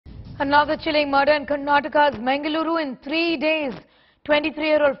Another chilling murder in Karnataka's Mangaluru in 3 days.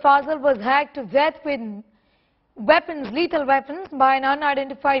 23-year-old Fazil was hacked to death with lethal weapons, by an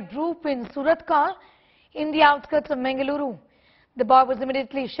unidentified group in Surathkal in the outskirts of Mangaluru. The boy was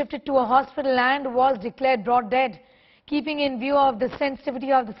immediately shifted to a hospital and was declared brought dead. Keeping in view of the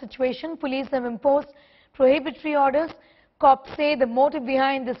sensitivity of the situation, police have imposed prohibitory orders. Cops say the motive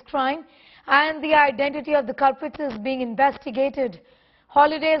behind this crime and the identity of the culprits is being investigated.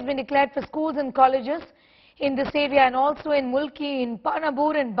 Holiday has been declared for schools and colleges in this area and also in Mulki, in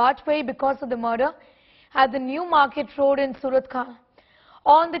Panabur and Bajpayee because of the murder at the New Market Road in Surathkal.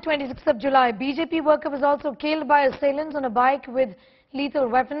 On the 26th of July, BJP worker was also killed by assailants on a bike with lethal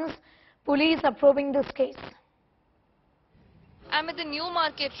weapons. Police are probing this case. I'm at the New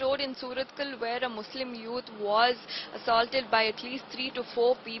Market Road in Surathkal, where a Muslim youth was assaulted by at least 3 to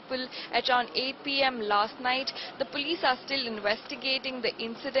 4 people at around 8 p.m. last night. The police are still investigating the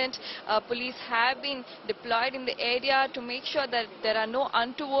incident. Police have been deployed in the area to make sure that there are no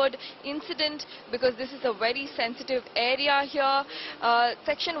untoward incidents, because this is a very sensitive area here.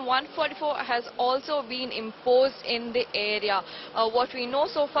 Section 144 has also been imposed in the area. What we know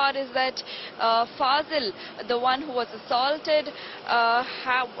so far is that Fazil, the one who was assaulted,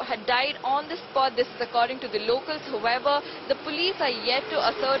 had died on the spot. This is according to the locals. However, the police are yet to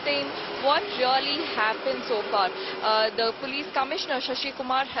ascertain what really happened so far. The police commissioner, Shashi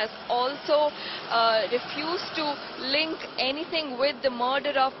Kumar, has also refused to link anything with the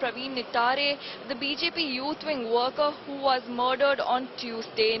murder of Praveen Nettaru, the BJP youth wing worker who was murdered on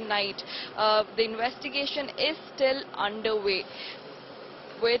Tuesday night. The investigation is still underway.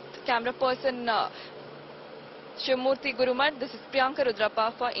 With camera person Shimurthy Gurumat, this is Priyanka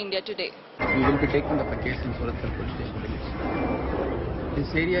Rudrappa for India Today. We will be taking up a case in Surathkal Police Station.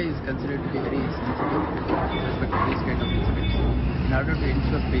 This area is considered to be very sensitive with respect to these kind of incidents. In order to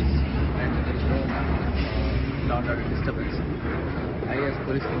ensure peace and there is no law and order disturbance, I, as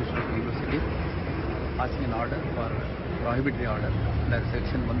Police Commissioner of the University, passing an order for prohibitory order under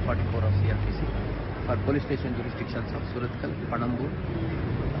Section 144 of CRPC for police station jurisdictions of Surathkal, Panambur,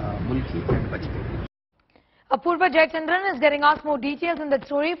 Mulki and Bajpayee. Apurva Jayachandran is getting us more details in the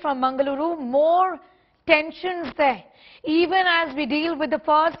story from Mangaluru. More tensions there. Even as we deal with the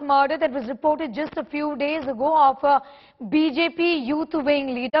first murder that was reported just a few days ago of a BJP youth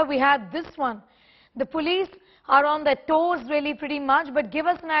wing leader, we had this one. The police are on their toes really pretty much, but give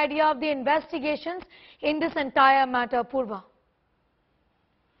us an idea of the investigations in this entire matter, Apurva.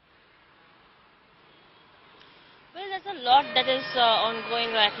 Well, there's a lot that is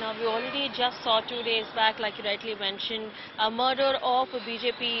ongoing right now. We already just saw 2 days back, like you rightly mentioned, a murder of a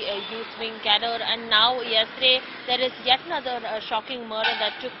BJP youth wing cadre, and now yesterday there is yet another shocking murder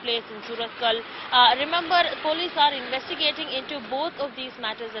that took place in Surathkal. Remember, police are investigating into both of these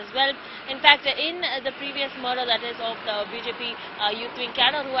matters as well. In fact, in the previous murder, that is of the BJP youth wing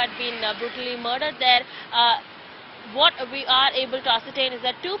cadre who had been brutally murdered there, what we are able to ascertain is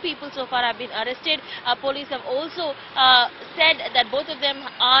that 2 people so far have been arrested. Police have also said that both of them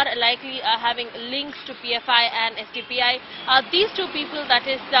are likely having links to PFI and STPI. These 2 people, that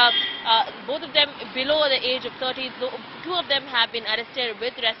is both of them below the age of 30, 2 of them have been arrested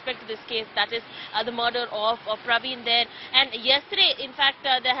with respect to this case, that is the murder of Praveen there. And yesterday, in fact,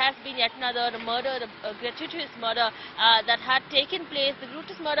 there has been yet another murder, a gratuitous murder that had taken place. The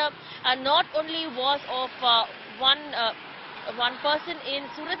gratuitous murder not only was of one person in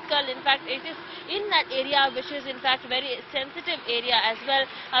Surathkal. In fact, it is in that area which is in fact very sensitive area as well.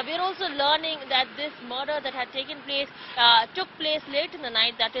 We are also learning that this murder that had taken place took place late in the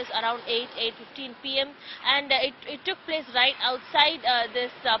night, that is around 8:15 p.m. and it took place right outside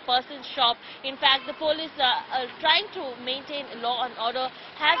this person's shop. In fact, the police trying to maintain law and order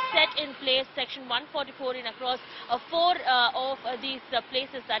have set in place Section 144 in across 4 of these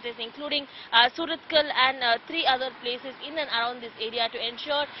places, that is including Surathkal and 3 other places in and around this area, to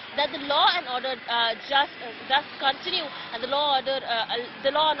ensure that the law and order does continue, and the law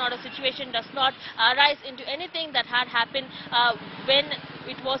and order situation does not rise into anything that had happened when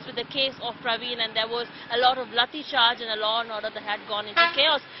it was with the case of Praveen, and there was a lot of lathi charge and a law and order that had gone into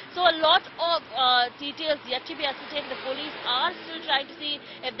chaos. So a lot of details yet to be ascertained. The police are still trying to see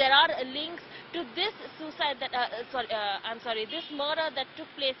if there are links to this suicide that this murder that took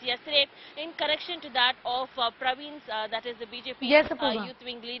place yesterday, in correction to that of Praveen's, that is the BJP youth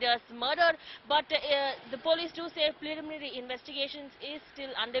wing leader's murder. But the police do say preliminary investigations is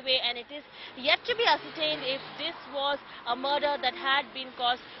still underway, and it is yet to be ascertained if this was a murder that had been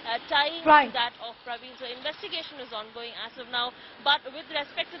caused tying to that of Praveen. So investigation is ongoing as of now. But with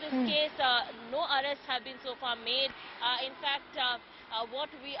respect to this case, no arrests have been so far made. In fact, what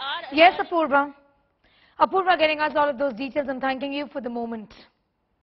we are... Yes, Apurva. Apurva getting us all of those details and thanking you for the moment.